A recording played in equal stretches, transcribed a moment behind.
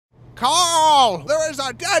Carl! There is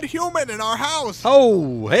a dead human in our house!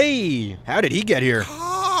 Oh, hey! How did he get here?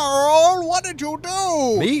 Carl, what did you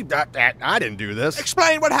do? Me? I didn't do this.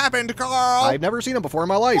 Explain what happened, Carl. I've never seen him before in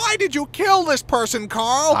my life. Why did you kill this person,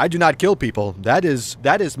 Carl? I do not kill people. That is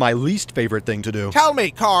my least favorite thing to do. Tell me,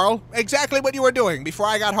 Carl, exactly what you were doing before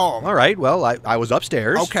I got home. All right, well, I was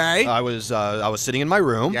upstairs. Okay. I was sitting in my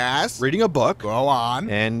room. Yes. Reading a book. Go on.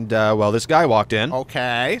 And, well, this guy walked in.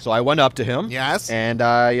 Okay. So I went up to him. Yes. And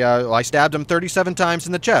I stabbed him 37 times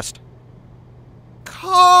in the chest.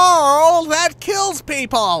 Carl, that kills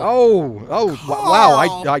people!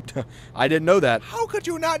 Wow, I didn't know that. How could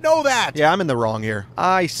you not know that? Yeah, I'm in the wrong here.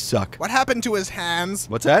 I suck. What happened to his hands?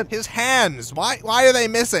 What's that? His hands. Why are they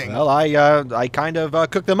missing? Well, I kind of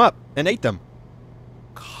cooked them up and ate them.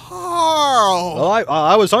 Carl! Well,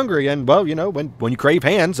 I was hungry, and, well, you know, when you crave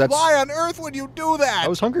hands, that's... Why on earth would you do that? I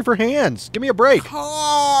was hungry for hands. Give me a break.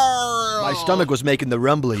 Carl! My stomach was making the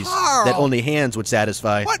rumblies Carl! that only hands would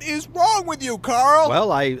satisfy. What is wrong with you, Carl?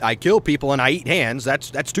 Well, I kill people and I eat hands.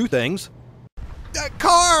 That's two things.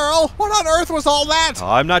 Carl, what on earth was all that?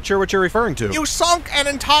 I'm not sure what you're referring to. You sunk an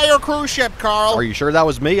entire cruise ship, Carl. Are you sure that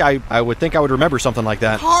was me? I would think I would remember something like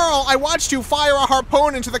that. Carl, I watched you fire a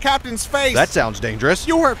harpoon into the captain's face. That sounds dangerous.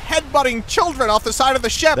 You were headbutting children off the side of the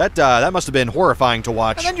ship. That must have been horrifying to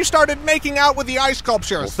watch. And then you started making out with the ice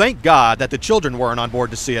sculptures. Well, thank God that the children weren't on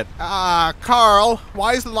board to see it. Carl,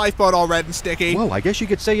 why is the lifeboat all red and sticky? Whoa, I guess you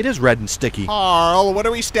could say it is red and sticky. Carl, what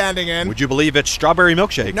are we standing in? Would you believe it's strawberry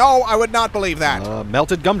milkshake? No, I would not believe that.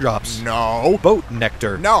 Melted gumdrops. No. Boat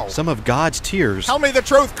nectar. No. Some of God's tears. Tell me the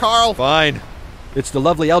truth, Carl. Fine. It's the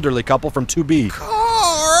lovely elderly couple from 2B. Carl!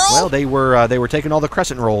 Well, they were taking all the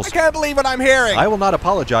crescent rolls. I can't believe what I'm hearing. I will not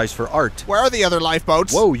apologize for art. Where are the other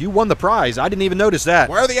lifeboats? Whoa, you won the prize. I didn't even notice that.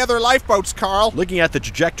 Where are the other lifeboats, Carl? Looking at the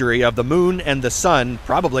trajectory of the moon and the sun,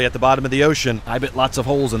 probably at the bottom of the ocean. I bet lots of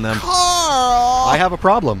holes in them. Carl! I have a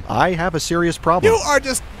problem. I have a serious problem. You are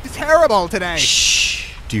just terrible today.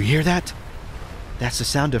 Shh. Do you hear that? That's the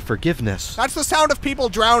sound of forgiveness. That's the sound of people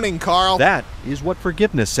drowning, Carl. That is what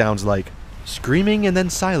forgiveness sounds like. Screaming and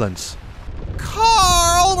then silence.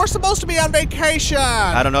 Carl, we're supposed to be on vacation.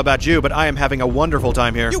 I don't know about you, but I am having a wonderful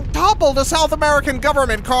time here. You toppled the South American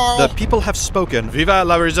government, Carl. The people have spoken. Viva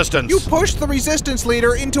la resistance. You pushed the resistance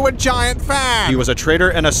leader into a giant fan. He was a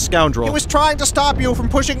traitor and a scoundrel. He was trying to stop you from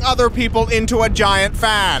pushing other people into a giant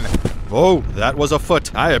fan. Oh, that was a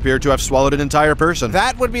foot. I appear to have swallowed an entire person.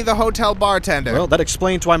 That would be the hotel bartender. Well, that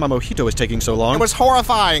explains why my mojito is taking so long. It was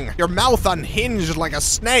horrifying. Your mouth unhinged like a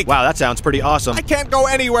snake. Wow, that sounds pretty awesome. I can't go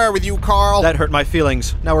anywhere with you, Carl. That hurt my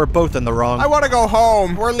feelings. Now we're both in the wrong. I want to go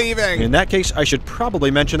home. We're leaving. In that case, I should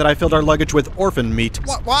probably mention that I filled our luggage with orphan meat.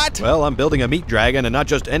 What? Well, I'm building a meat dragon, and not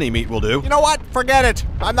just any meat will do. You know what? Forget it.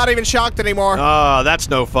 I'm not even shocked anymore. Ah, that's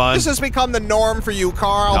no fun. This has become the norm for you,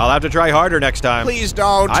 Carl. I'll have to try harder next time. Please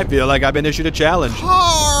don't. I feel like I've been issued a challenge.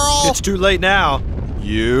 Carl! It's too late now.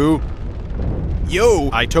 You?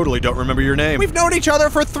 I totally don't remember your name. We've known each other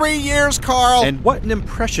for 3 years, Carl. And what an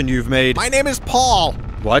impression you've made. My name is Paul.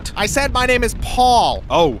 What? I said my name is Paul.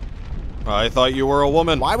 Oh. I thought you were a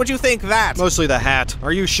woman. Why would you think that? Mostly the hat.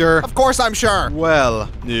 Are you sure? Of course I'm sure. Well,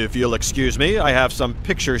 if you'll excuse me, I have some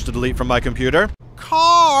pictures to delete from my computer.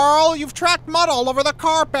 Carl, you've tracked mud all over the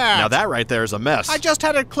carpet. Now that right there is a mess. I just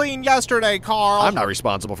had it cleaned yesterday, Carl. I'm not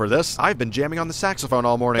responsible for this. I've been jamming on the saxophone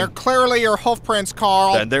all morning. They're clearly your hoof prints,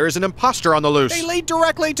 Carl. Then there is an imposter on the loose. They lead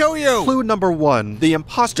directly to you. Clue number 1. The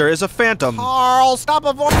imposter is a phantom. Carl, stop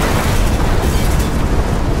avoiding...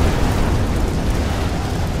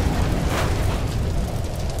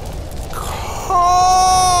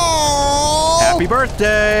 Happy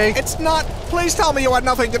birthday! It's not... Please tell me you had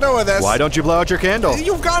nothing to do with this. Why don't you blow out your candle?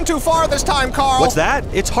 You've gone too far this time, Carl. What's that?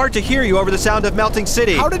 It's hard to hear you over the sound of melting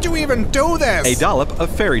city. How did you even do this? A dollop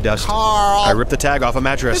of fairy dust. Carl. I ripped the tag off a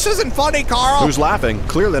mattress. This isn't funny, Carl. Who's laughing?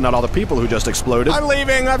 Clearly not all the people who just exploded. I'm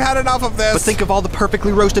leaving. I've had enough of this. But think of all the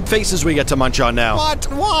perfectly roasted faces we get to munch on now.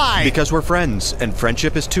 What? Why? Because we're friends, and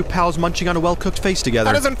friendship is two pals munching on a well-cooked face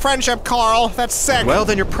together. That isn't friendship, Carl. That's sick. Well,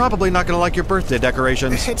 then you're probably not going to like your birthday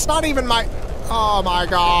decorations. It's not even my... Oh my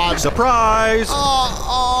God. Surprise!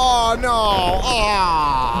 Oh no.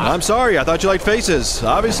 I'm sorry, I thought you liked faces.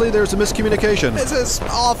 Obviously, there's a miscommunication. This is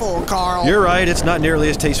awful, Carl. You're right, it's not nearly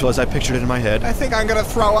as tasteful as I pictured it in my head. I think I'm gonna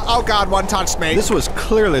throw... Oh God, one touched me. This was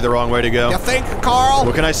clearly the wrong way to go. You think, Carl?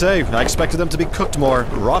 What can I say? I expected them to be cooked more.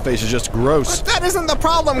 Raw face is just gross. But that isn't the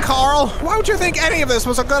problem, Carl. Why would you think any of this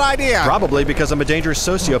was a good idea? Probably because I'm a dangerous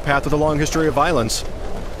sociopath with a long history of violence.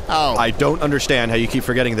 Oh. I don't understand how you keep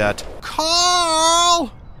forgetting that.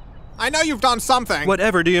 Carl! I know you've done something.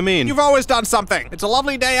 Whatever do you mean? You've always done something. It's a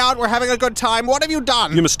lovely day out. We're having a good time. What have you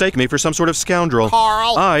done? You mistake me for some sort of scoundrel.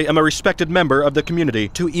 Carl. I am a respected member of the community.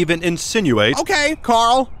 To even insinuate... Okay,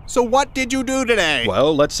 Carl. So what did you do today?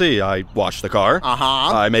 Well, let's see. I washed the car. Uh-huh.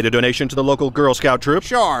 I made a donation to the local Girl Scout troop.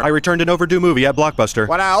 Sure. I returned an overdue movie at Blockbuster.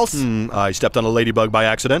 What else? I stepped on a ladybug by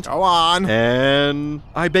accident. Go on. And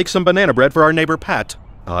I baked some banana bread for our neighbor Pat.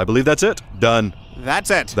 I believe that's it. Done. That's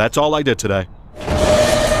it. That's all I did today.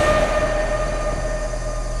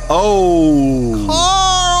 Oh!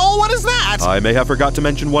 Carl, what is that? I may have forgot to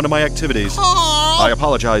mention one of my activities. Carl! I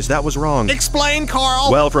apologize, that was wrong. Explain,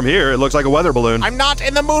 Carl. Well, from here, it looks like a weather balloon. I'm not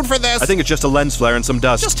in the mood for this. I think it's just a lens flare and some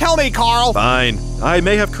dust. Just tell me, Carl. Fine. I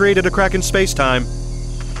may have created a crack in space-time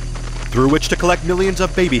through which to collect millions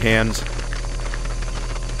of baby hands.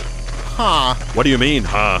 Huh. What do you mean,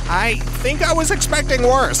 huh? I think I was expecting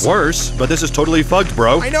worse. Worse? But this is totally fucked,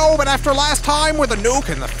 bro. I know, but after last time with the nuke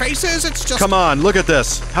and the faces, it's just... Come on, look at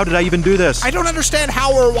this. How did I even do this? I don't understand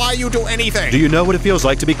how or why you do anything. Do you know what it feels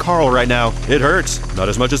like to be Carl right now? It hurts. Not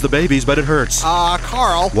as much as the babies, but it hurts.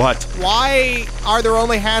 Carl. What? Why are there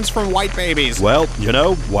only hands from white babies? Well, you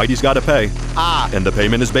know, Whitey's gotta pay. Ah. And the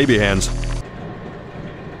payment is baby hands.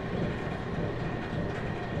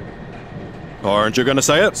 Aren't you gonna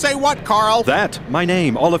say it? Say what, Carl? That. My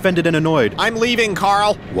name, all offended and annoyed. I'm leaving,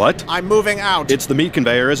 Carl. What? I'm moving out. It's the meat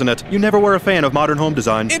conveyor, isn't it? You never were a fan of modern home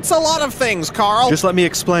design. It's a lot of things, Carl. Just let me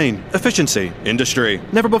explain. Efficiency. Industry.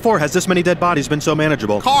 Never before has this many dead bodies been so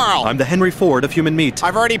manageable. Carl! I'm the Henry Ford of human meat.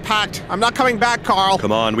 I've already packed. I'm not coming back, Carl.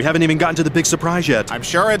 Come on, we haven't even gotten to the big surprise yet. I'm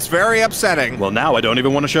sure it's very upsetting. Well, now I don't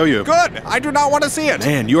even want to show you. Good. I do not want to see it.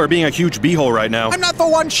 Man, you are being a huge beehole right now. I'm not the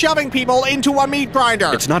one shoving people into a meat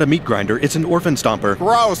grinder. It's not a meat grinder, it's an orphan stomper.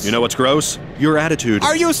 Gross. You know what's gross? Your attitude.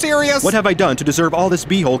 Are you serious? What have I done to deserve all this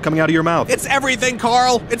beehole coming out of your mouth? It's everything,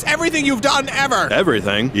 Carl. It's everything you've done ever.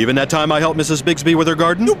 Everything? Even that time I helped Mrs. Bigsby with her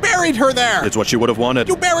garden? You buried her there. It's what she would have wanted.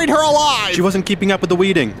 You buried her alive. She wasn't keeping up with the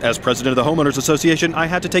weeding. As president of the Homeowners Association, I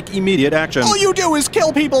had to take immediate action. All you do is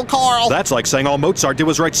kill people, Carl. That's like saying all Mozart did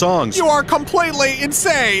was write songs. You are completely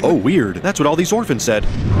insane. Oh, weird. That's what all these orphans said.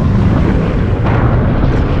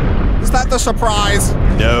 Is that the surprise?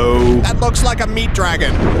 No. That looks like a meat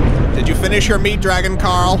dragon. Did you finish your meat dragon,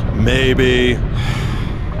 Carl? Maybe.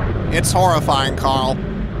 It's horrifying, Carl.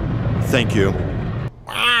 Thank you.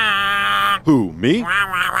 Who, me?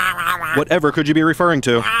 Whatever could you be referring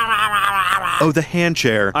to? Oh, the hand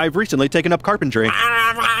chair. I've recently taken up carpentry.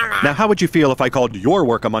 Now, how would you feel if I called your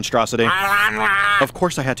work a monstrosity? Of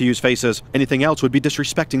course I had to use faces. Anything else would be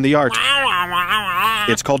disrespecting the art.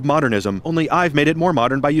 It's called modernism, only I've made it more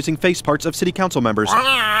modern by using face parts of city council members.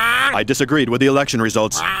 I disagreed with the election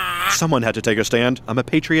results. Someone had to take a stand. I'm a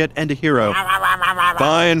patriot and a hero.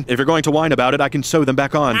 Fine, if you're going to whine about it, I can sew them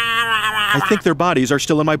back on. I think their bodies are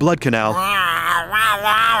still in my blood canal.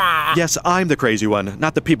 Yes, I'm the crazy one,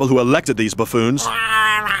 not the people who elected these buffoons.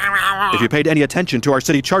 If you paid any attention to our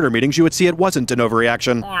city charter meetings, you would see it wasn't an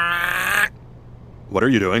overreaction. What are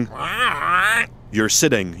you doing? You're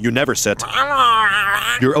sitting. You never sit.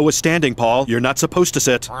 You're always standing, Paul. You're not supposed to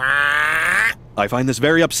sit. I find this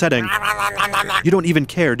very upsetting. You don't even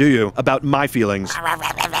care, do you, about my feelings?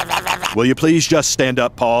 Will you please just stand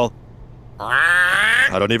up, Paul?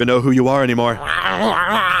 I don't even know who you are anymore.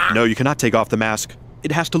 No, you cannot take off the mask.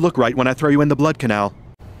 It has to look right when I throw you in the blood canal.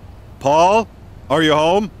 Paul? Are you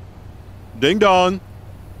home? Ding dong.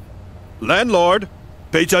 Landlord?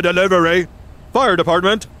 Pizza delivery? Fire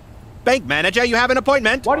department? Bank manager, you have an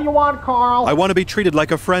appointment? What do you want, Carl? I want to be treated like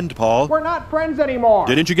a friend, Paul. We're not friends anymore.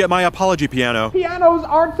 Didn't you get my apology piano? Pianos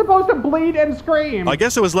aren't supposed to bleed and scream. I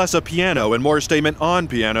guess it was less a piano and more a statement on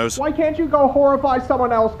pianos. Why can't you go horrify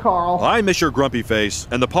someone else, Carl? I miss your grumpy face,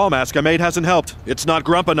 and the Paul mask I made hasn't helped. It's not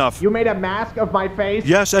grump enough. You made a mask of my face?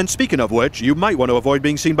 Yes, and speaking of which, you might want to avoid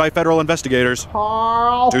being seen by federal investigators.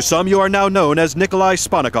 Carl. To some, you are now known as Nikolai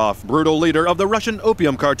Sponikov, brutal leader of the Russian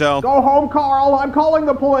opium cartel. Go home, Carl. I'm calling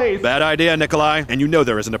the police. Bad idea, Nikolai. And you know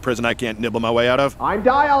there isn't a prison I can't nibble my way out of. I'm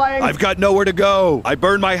dialing. I've got nowhere to go. I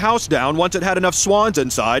burned my house down once it had enough swans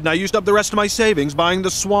inside, and I used up the rest of my savings buying the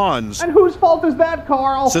swans. And whose fault is that,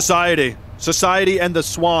 Carl? Society. Society and the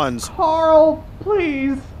swans. Carl,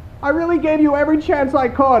 please. I really gave you every chance I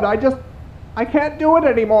could. I can't do it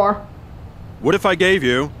anymore. What if I gave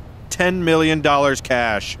you $10 million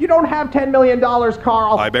cash? You don't have $10 million,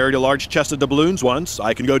 Carl. I buried a large chest of doubloons once.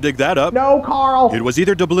 I can go dig that up. No, Carl. It was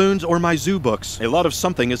either doubloons or my zoo books. A lot of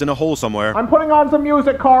something is in a hole somewhere. I'm putting on some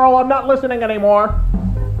music, Carl. I'm not listening anymore.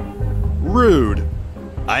 Rude.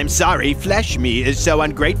 I'm sorry, flesh me is so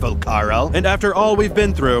ungrateful, Carl. And after all we've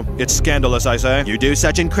been through, it's scandalous, I say. You do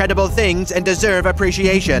such incredible things and deserve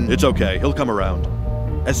appreciation. It's okay, he'll come around.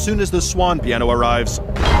 as soon as the swan piano arrives.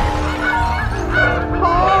 Carl!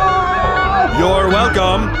 You're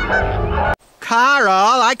welcome.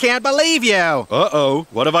 Carl, I can't believe you. Uh-oh,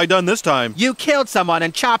 what have I done this time? You killed someone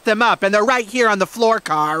and chopped them up, and they're right here on the floor,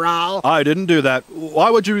 Carl. I didn't do that. Why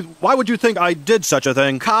would you think I did such a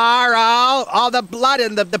thing? Carl, all the blood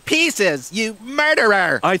and the pieces, you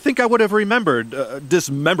murderer. I think I would have remembered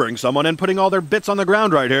dismembering someone and putting all their bits on the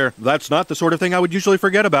ground right here. That's not the sort of thing I would usually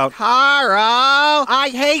forget about. Carl, I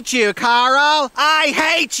hate you, Carl. I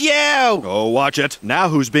hate you. Oh, watch it. Now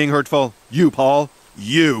who's being hurtful? You, Paul.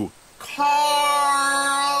 You.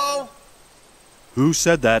 Carl! Who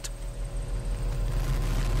said that?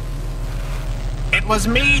 It was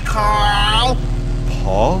me, Carl.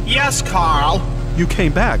 Paul? Yes, Carl. You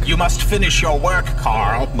came back. You must finish your work,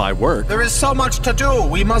 Carl. My work? There is so much to do.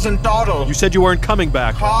 We mustn't dawdle. You said you weren't coming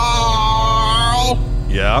back. Carl!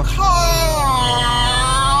 Yeah? Carl!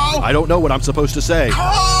 I don't know what I'm supposed to say.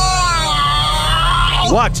 Carl!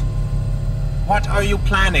 What? What are you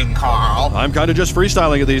planning, Carl? I'm kind of just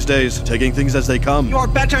freestyling it these days, taking things as they come. You're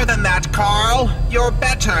better than that, Carl. You're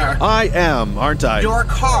better. I am, aren't I? You're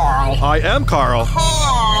Carl. I am Carl.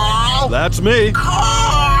 Carl! That's me.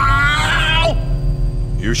 Carl!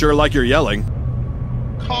 You sure like your yelling.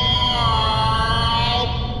 Carl!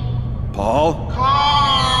 Paul?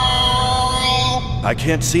 Carl! I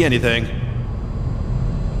can't see anything.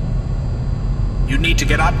 You need to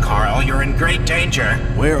get up, Carl. You're in great danger.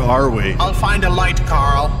 Where are we? I'll find a light,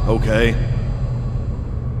 Carl. Okay.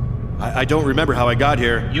 I don't remember how I got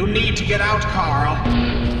here. You need to get out, Carl.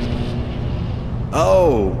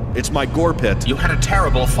 Oh, it's my gore pit. You had a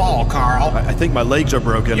terrible fall, Carl. I think my legs are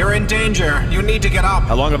broken. You're in danger. You need to get up.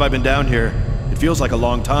 How long have I been down here? It feels like a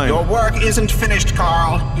long time. Your work isn't finished,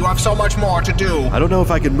 Carl. You have so much more to do. I don't know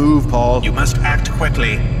if I can move, Paul. You must act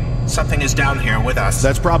quickly. Something is down here with us.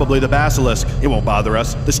 That's probably the basilisk. It won't bother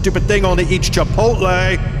us. The stupid thing only eats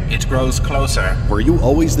Chipotle. It grows closer. Were you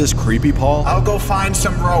always this creepy, Paul? I'll go find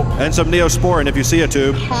some rope. And some Neosporin if you see a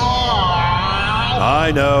tube. Carl!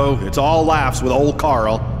 I know. It's all laughs with old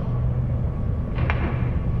Carl.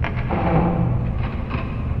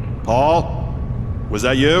 Paul? Was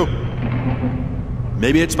that you?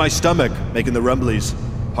 Maybe it's my stomach making the rumblies.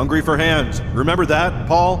 Hungry for hands. Remember that,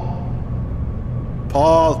 Paul?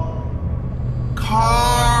 Paul?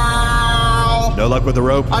 Carl! No luck with the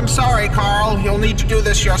rope? I'm sorry, Carl. You'll need to do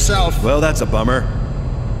this yourself. Well, that's a bummer.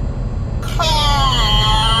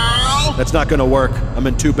 Carl! That's not gonna work. I'm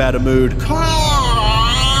in too bad a mood. Carl!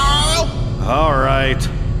 All right.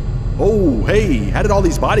 Oh, hey, how did all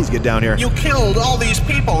these bodies get down here? You killed all these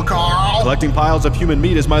people, Carl. Collecting piles of human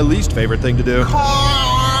meat is my least favorite thing to do.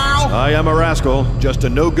 Carl! I am a rascal, just a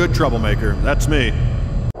no-good troublemaker. That's me.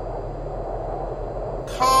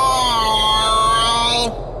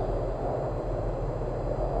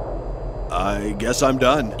 I guess I'm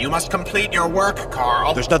done. You must complete your work,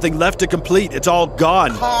 Carl. There's nothing left to complete. It's all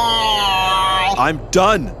gone. Carl! I'm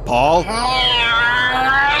done, Paul.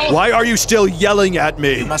 Carl! Why are you still yelling at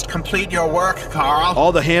me? You must complete your work, Carl.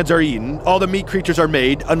 All the hands are eaten. All the meat creatures are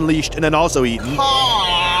made, unleashed, and then also eaten.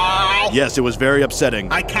 Carl! Yes, it was very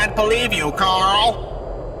upsetting. I can't believe you, Carl.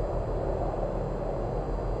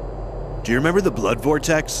 Do you remember the blood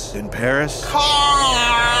vortex in Paris?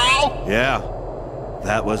 Carl! Yeah,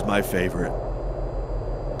 that was my favorite.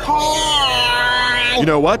 Carl! You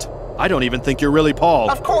know what? I don't even think you're really Paul.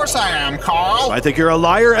 Of course I am, Carl. I think you're a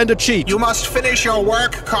liar and a cheat. You must finish your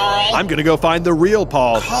work, Carl. I'm gonna go find the real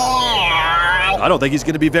Paul. Carl! I don't think he's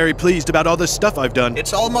gonna be very pleased about all this stuff I've done.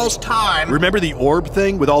 It's almost time. Remember the orb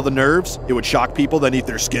thing with all the nerves? It would shock people, then eat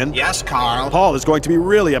their skin? Yes, Carl. Paul is going to be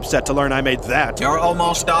really upset to learn I made that. You're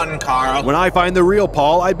almost done, Carl. When I find the real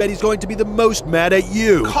Paul, I bet he's going to be the most mad at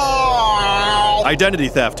you. Carl! Identity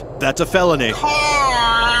theft. That's a felony.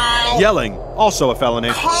 Carl! Yelling. Also a felony.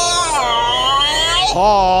 Carl!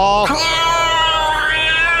 Paul! Carl!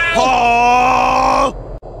 Paul!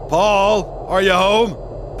 Paul! Are you home?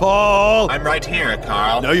 Paul! I'm right here,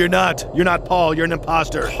 Carl. No, you're not. You're not Paul. You're an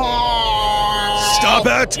imposter. Carl! Stop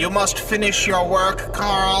it! You must finish your work,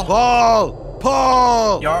 Carl. Paul!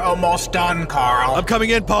 Paul! You're almost done, Carl. I'm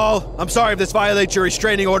coming in, Paul. I'm sorry if this violates your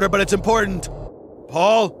restraining order, but it's important.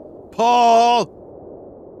 Paul? Paul!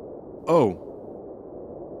 Oh.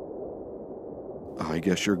 I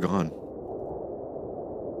guess you're gone.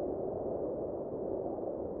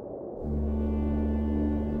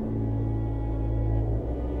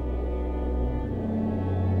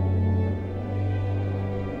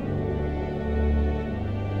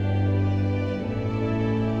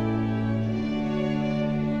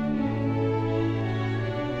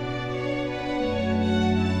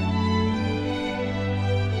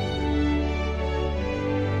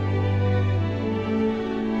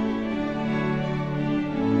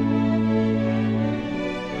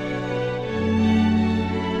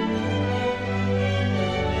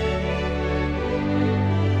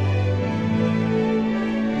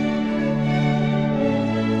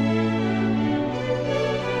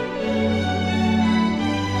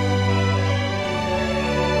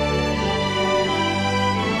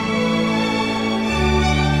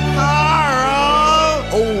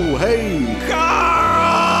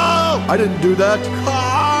 I didn't do that.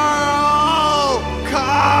 Carl!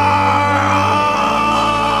 Carl!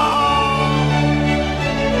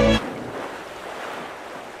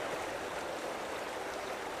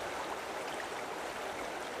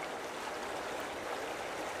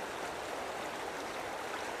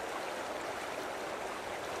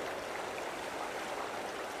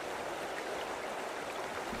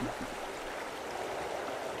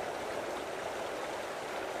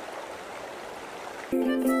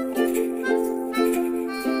 Thank you.